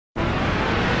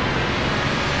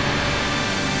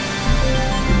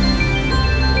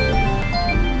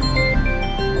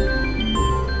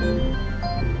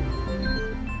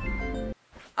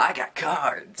I got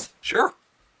cards. Sure.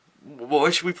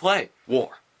 What should we play?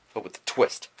 War, but with a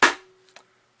twist.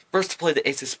 First to play the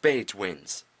ace of spades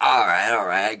wins. Alright,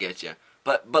 I get you.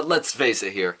 But let's face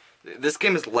it here. This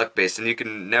game is luck-based, and you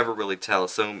can never really tell,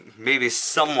 so maybe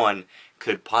someone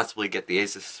could possibly get the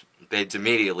ace of spades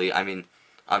immediately. I mean,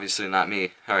 obviously not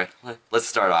me. Alright, let's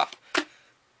start off.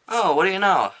 Oh, what do you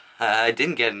know? I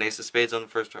didn't get an ace of spades on the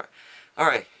first try.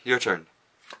 Alright, your turn.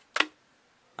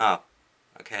 Oh,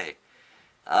 okay.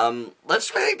 Let's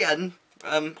try again.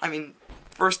 I mean,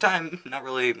 first time, not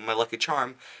really my lucky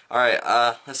charm. Alright,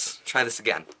 let's try this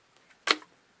again.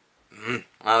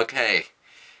 Okay.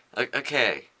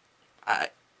 Okay.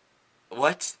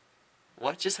 What?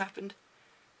 What just happened?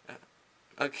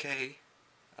 Okay.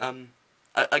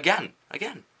 Again.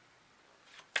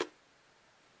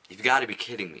 You've got to be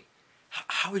kidding me.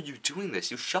 How are you doing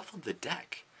this? You shuffled the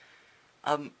deck.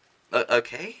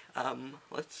 Okay.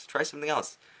 Let's try something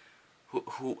else.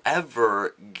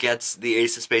 Whoever gets the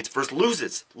ace of spades first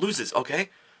loses. Okay.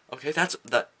 Okay. That's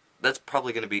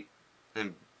probably gonna be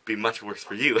much worse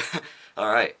for you.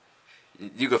 All right.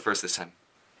 You go first this time.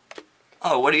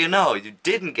 Oh, what do you know? You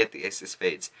didn't get the ace of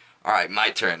spades. All right, my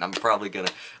turn. I'm probably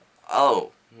gonna.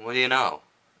 Oh, what do you know?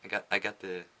 I got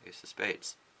the ace of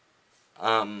spades.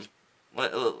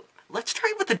 Let's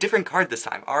try with a different card this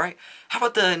time. All right. How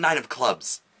about the nine of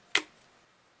clubs?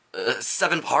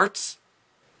 7 of hearts.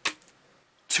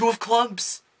 2 of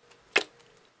clubs.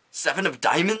 7 of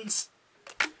diamonds.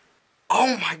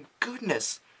 Oh my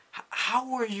goodness!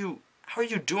 How are you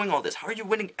doing all this? How are you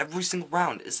winning every single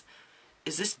round? Is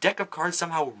this deck of cards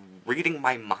somehow reading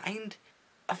my mind?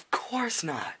 Of course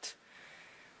not.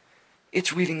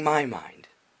 It's reading my mind.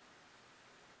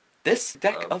 This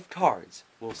deck of cards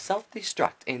will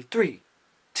self-destruct in 3,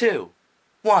 2,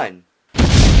 1.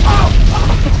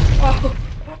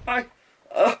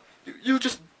 You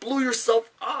just blew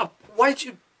yourself up. Why'd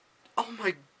you? Oh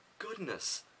my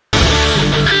goodness.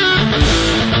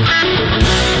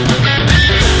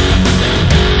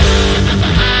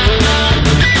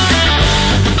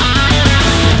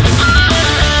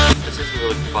 This is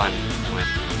really fun when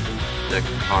the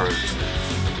cards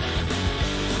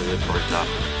really worked up.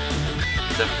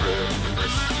 Except for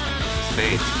this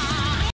spades.